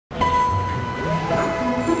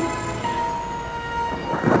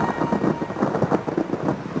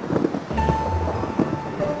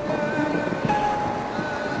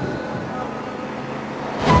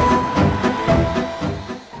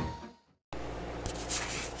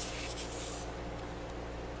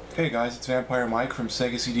Hey guys, it's Vampire Mike from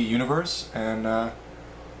Sega CD Universe, and I'm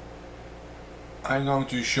going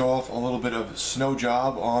to show off a little bit of Snow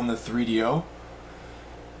Job on the 3DO.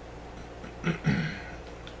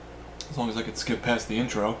 As long as I could skip past the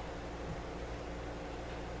intro.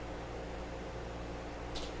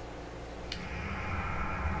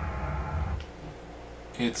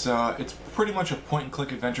 It's pretty much a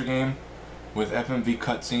point-and-click adventure game with FMV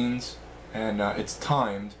cutscenes, and it's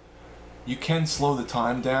timed. You can slow the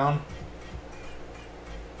time down.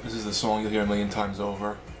 This is the song you'll hear a million times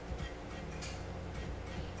over.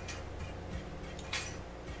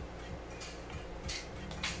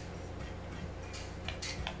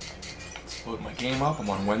 Let's load my game up. I'm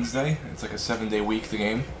on Wednesday. It's like a 7-day week, the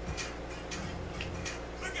game.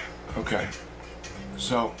 Okay.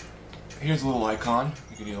 So, here's a little icon.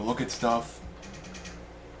 You can either look at stuff.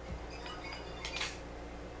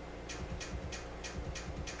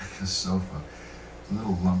 The sofa. A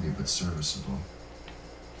little lumpy but serviceable.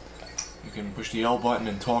 You can push the L button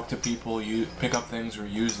and talk to people, you pick up things or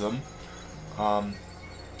use them.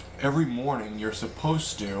 Every morning you're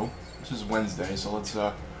supposed to, this is Wednesday, so let's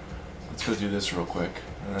go do this real quick.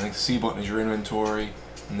 And I think the C button is your inventory,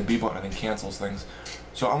 and the B button I think cancels things.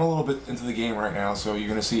 So I'm a little bit into the game right now, so you're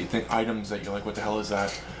going to see items that you're like, what the hell is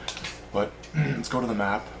that? But let's go to the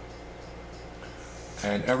map.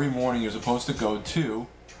 And every morning you're supposed to go to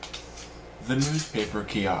the newspaper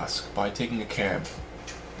kiosk by taking a cab.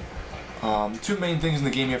 Two main things in the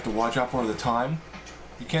game you have to watch out for are the time.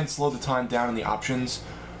 You can slow the time down in the options,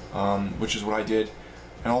 which is what I did,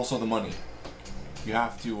 and also the money. You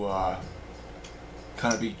have to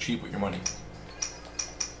kind of be cheap with your money.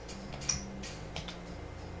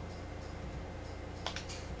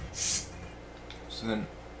 So then,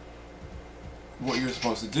 what you're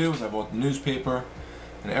supposed to do is I bought the newspaper,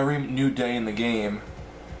 and every new day in the game,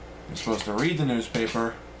 you're supposed to read the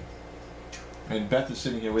newspaper. And Beth is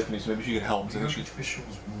sitting here with me, so maybe she could help. I think she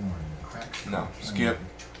officials warn. Cracks. No, skip.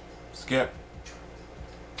 Skip.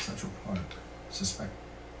 Central Park. Suspect.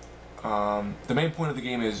 The main point of the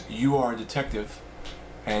game is you are a detective,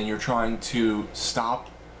 and you're trying to stop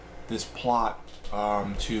this plot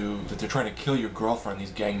that they're trying to kill your girlfriend,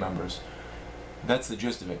 these gang members. That's the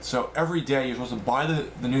gist of it. So every day you're supposed to buy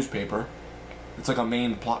the newspaper. It's like a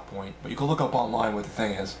main plot point, but you can look up online what the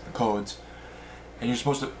thing is, the codes, and you're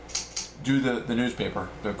supposed to do the newspaper,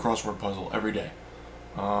 the crossword puzzle, every day.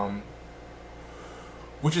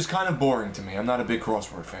 Which is kind of boring to me. I'm not a big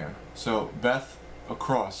crossword fan. So, Beth,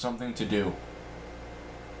 across, something to do.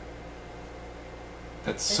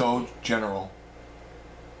 That's so general.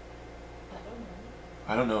 I don't know.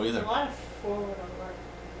 I don't know either. There's a lot of forward alert.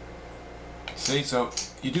 See, so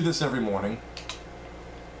you do this every morning.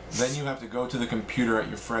 Then you have to go to the computer at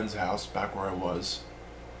your friend's house, back where I was.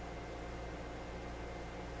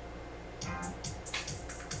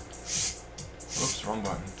 Oops, wrong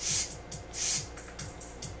button.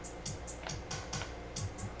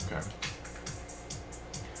 Okay.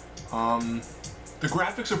 The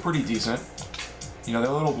graphics are pretty decent. You know,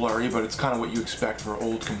 they're a little blurry, but it's kind of what you expect for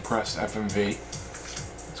old compressed FMV.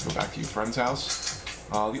 Let's go back to your friend's house.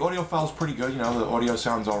 The audio file's pretty good, you know, the audio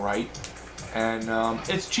sounds alright. And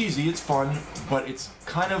it's cheesy, it's fun, but it's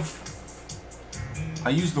kind of... I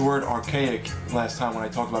used the word archaic last time when I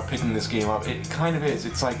talked about picking this game up. It kind of is.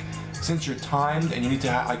 It's like, since you're timed and you need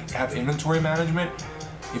to have inventory management,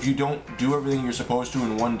 if you don't do everything you're supposed to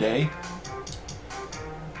in one day,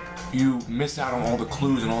 you miss out on all the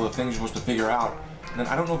clues and all the things you're supposed to figure out. And then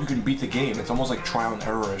I don't know if you can beat the game. It's almost like trial and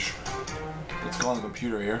error-ish. Let's go on the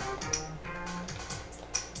computer here.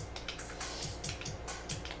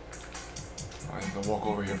 I'm gonna walk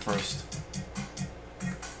over here first.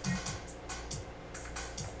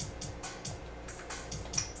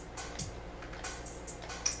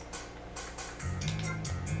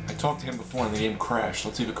 I talked to him before and the game crashed.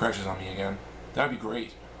 Let's see if it crashes on me again. That'd be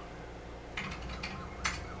great.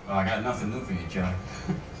 Well, I got nothing new for you, Joe.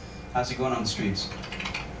 How's it going on the streets?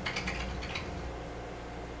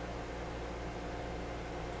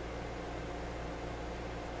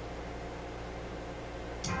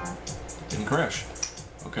 Didn't crash.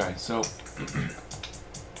 Okay, so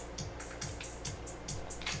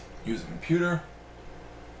use the computer.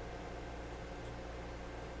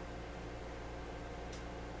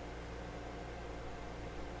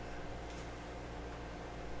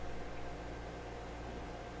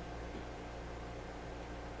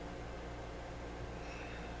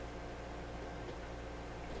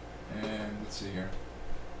 And let's see here.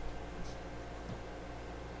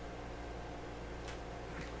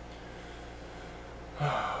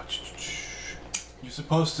 You're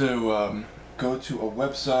supposed to go to a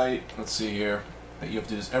website. Let's see here. that you have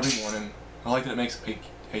to do this every morning. I like that it makes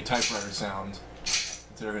a typewriter sound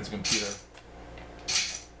considering it's a computer.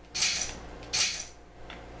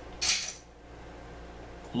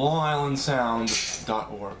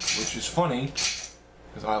 LongIslandSound.org, which is funny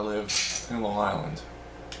because I live in Long Island.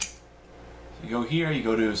 So you go here, you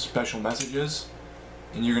go to special messages,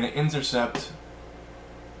 and you're going to intercept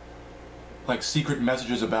like secret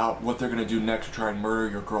messages about what they're going to do next to try and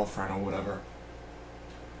murder your girlfriend or whatever.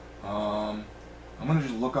 I'm going to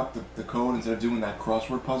just look up the code instead of doing that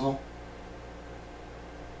crossword puzzle.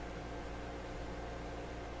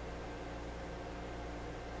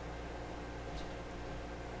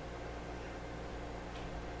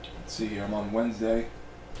 Let's see here, I'm on Wednesday.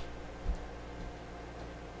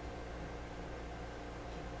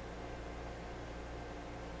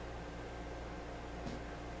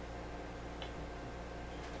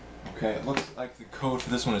 Okay, it looks like the code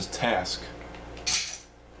for this one is task.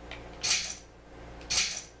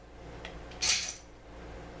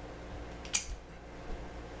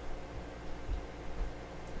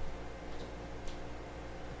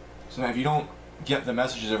 So if you don't get the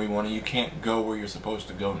messages every morning, you can't go where you're supposed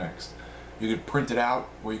to go next. You could print it out,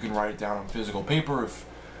 or you can write it down on physical paper if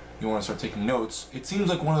you want to start taking notes. It seems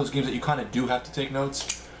like one of those games that you kind of do have to take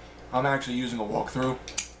notes. I'm actually using a walkthrough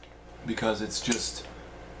because it's just,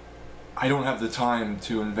 I don't have the time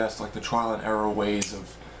to invest like the trial and error ways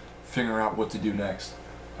of figuring out what to do next.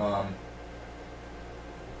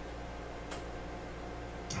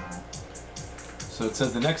 So it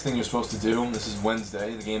says the next thing you're supposed to do, this is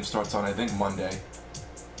Wednesday, the game starts on I think Monday,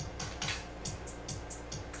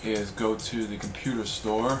 is go to the computer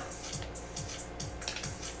store.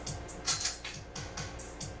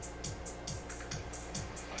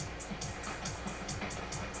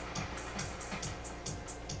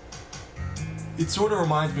 It sort of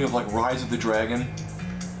reminds me of like Rise of the Dragon.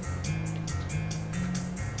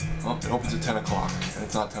 Oh, it opens at 10 o'clock, and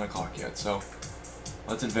it's not 10 o'clock yet, so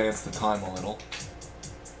let's advance the time a little.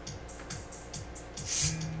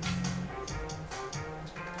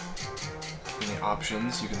 In the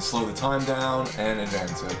options, you can slow the time down and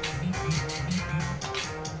advance it.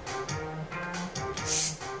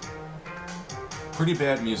 Pretty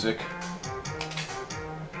bad music.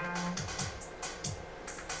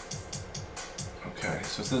 Okay,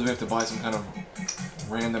 so it says we have to buy some kind of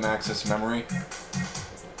random access memory.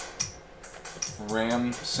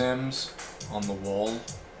 RAM sims on the wall.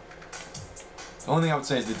 The only thing I would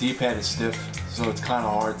say is the D-pad is stiff, so it's kind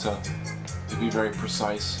of hard to be very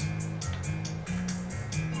precise.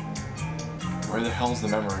 Where the hell's the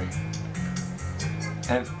memory?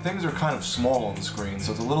 And things are kind of small on the screen,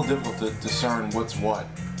 so it's a little difficult to discern what's what.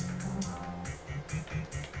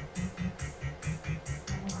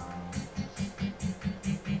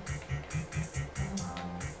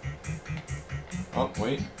 Oh,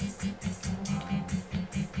 wait.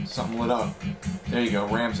 Something lit up. There you go,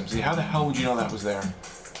 RAM sim. See, how the hell would you know that was there?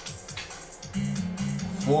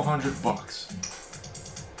 $400.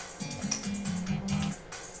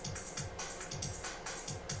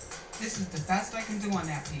 This is the best I can do on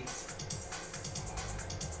that piece.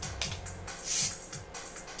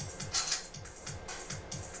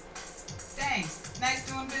 Thanks. Nice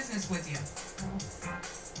doing business with you.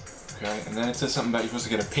 Okay, and then it says something about you're supposed to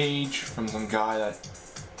get a page from some guy that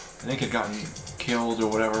I think had gotten killed or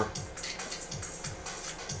whatever.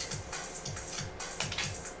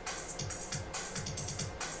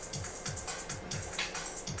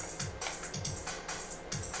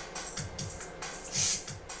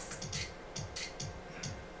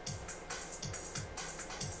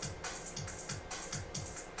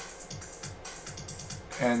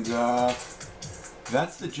 And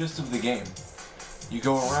that's the gist of the game. You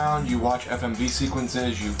go around, you watch FMV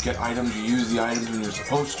sequences, you get items, you use the items when you're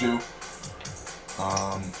supposed to,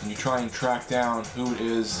 and you try and track down who it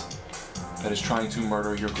is that is trying to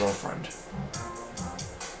murder your girlfriend.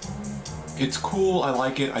 It's cool, I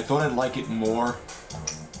like it. I thought I'd like it more,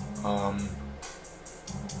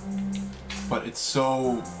 but it's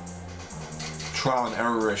so trial and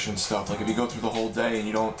error-ish and stuff. Like if you go through the whole day and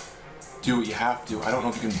you don't do what you have to, I don't know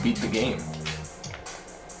if you can beat the game.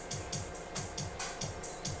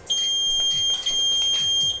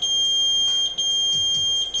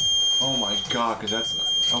 Oh my god, because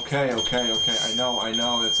that's... Okay, I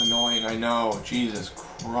know, that's annoying, I know, Jesus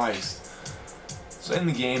Christ. So in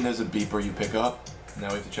the game, there's a beeper you pick up. Now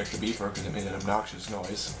we have to check the beeper because it made an obnoxious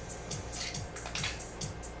noise.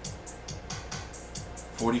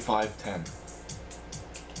 4510.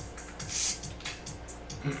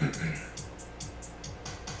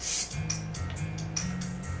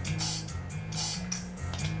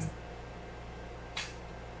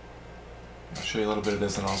 show you a little bit of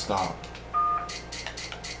this and I'll stop.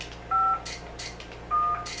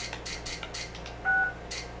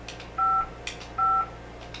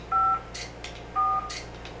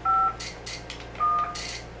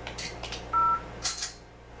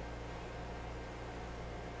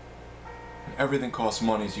 And everything costs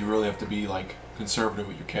money, so you really have to be like conservative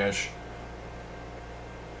with your cash.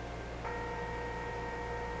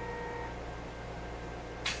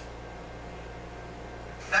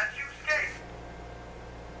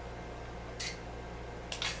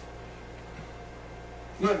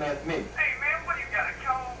 Yeah, man, it's me. Hey, man, what do you got, a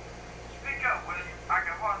cold? Speak up, will you? I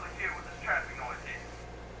can hardly hear with this traffic noise here.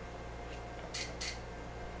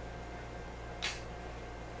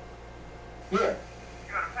 Yeah.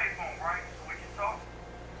 You got a payphone, right? So we can talk?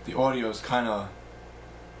 The audio's kind of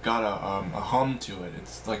got a hum to it.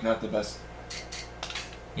 It's like not the best,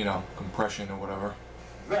 you know, compression or whatever.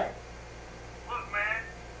 Right. Look, man,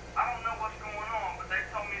 I don't know what's going on, but they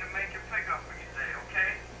told me to make your pickup for you today,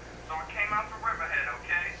 okay? So I came out to Riverhead,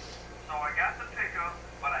 okay? So I got the pickup,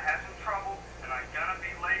 but I had some trouble, and I'm gonna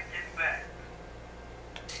be late getting back.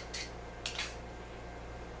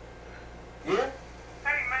 Yeah?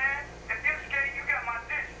 Hey, man, if you're scared you got my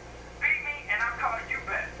digits, beat me and I'll call you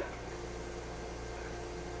back.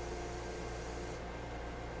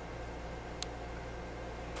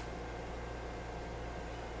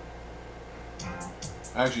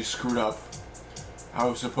 I actually screwed up. I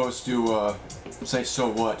was supposed to say so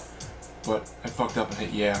what, but I fucked up and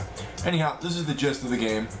hit yeah. Anyhow, this is the gist of the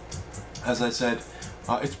game. As I said,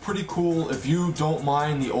 it's pretty cool if you don't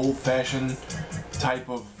mind the old-fashioned type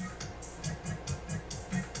of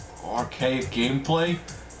archaic gameplay.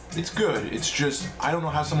 It's good. It's just, I don't know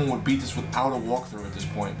how someone would beat this without a walkthrough at this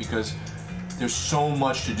point, because there's so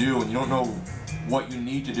much to do and you don't know what you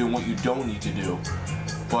need to do and what you don't need to do.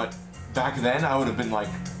 But back then, I would have been like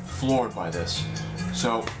floored by this.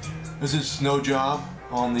 So, this is Snow Job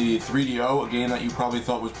on the 3DO, a game that you probably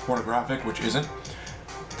thought was pornographic, which isn't.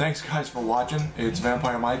 Thanks guys for watching. It's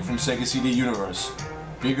Vampire Mike from Sega CD Universe.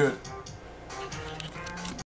 Be good.